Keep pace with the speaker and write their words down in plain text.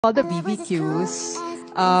All the BBQs,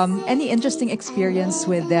 any interesting experience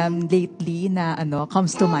with them lately na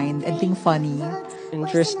comes to mind? Anything funny?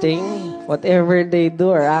 Interesting. Whatever they do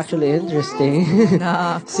are actually interesting.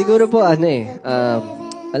 Na, Siguro po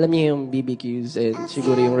alam niyo yung BBQs and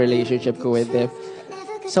siguro yung relationship ko with them.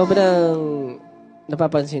 Sobrang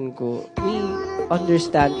napapansin ko, we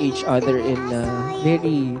understand each other in a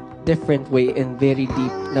very different way and very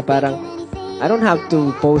deep na parang I don't have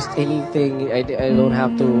to post anything. I don't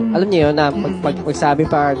have to, alam niyo yun, na magsabi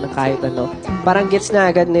pa ng kahit ano. Parang gets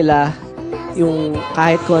na agad nila yung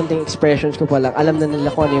kahit konting expressions ko pa lang, alam na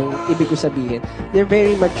nila kung ano yung ibig ko sabihin. They're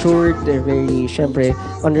very matured, they're very, syempre,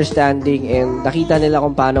 understanding, and nakita nila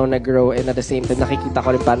kung paano nag-grow, and at the same time, nakikita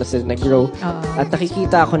ko rin paano sila nag-grow. At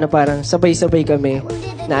nakikita ko na parang sabay-sabay kami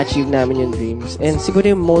na-achieve namin yung dreams. And siguro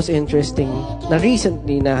yung most interesting na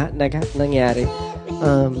recently na nangyari,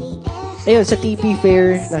 ayun, sa TP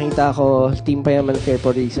Fair, nakita ko, Team Payaman Fair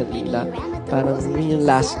po recently na parang yun yung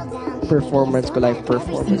last performance ko, live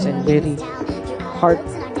performance. And very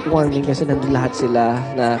heartwarming kasi nandun lahat sila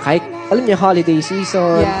na kahit, alam niyo, holiday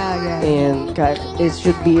season. yeah. And it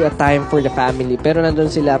should be a time for the family. Pero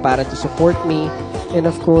nandun sila para to support me. And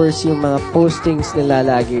of course, yung mga postings nila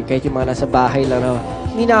lagi, kahit yung mga nasa bahay lang na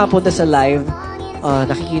hindi nakapunta sa live,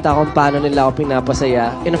 nakikita kung paano nila ako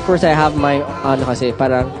pinapasaya. And of course, I have my, kasi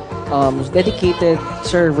parang, dedicated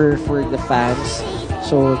server for the fans.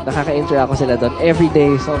 So, nakaka-interact ako sila doon. Every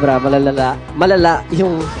day, sobra, malala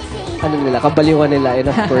yung, nila, kabaliwan nila. And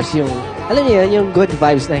of course, yung, alam niyo yun, yung good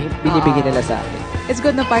vibes na binibigyan nila sa akin. It's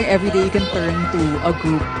good na parang everyday you can turn to a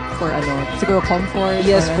group for siguro comfort.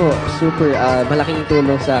 Yes po, super. Malaking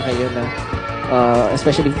tulong sa akin yun na,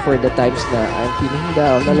 especially for the times na I'm feeling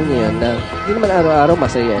down. Alam niyo yun, na hindi naman araw-araw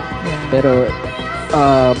masaya. Yeah. Pero,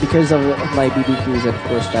 because of my BBQs and of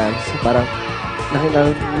course fans, parang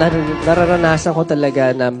nararanasan ko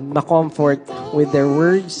talaga na ma-comfort with their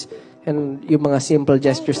words and yung mga simple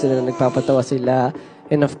gestures nila na nagpapatawa sila,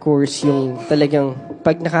 and of course yung talagang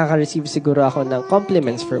pag nakaka-receive siguro ako ng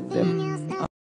compliments from them.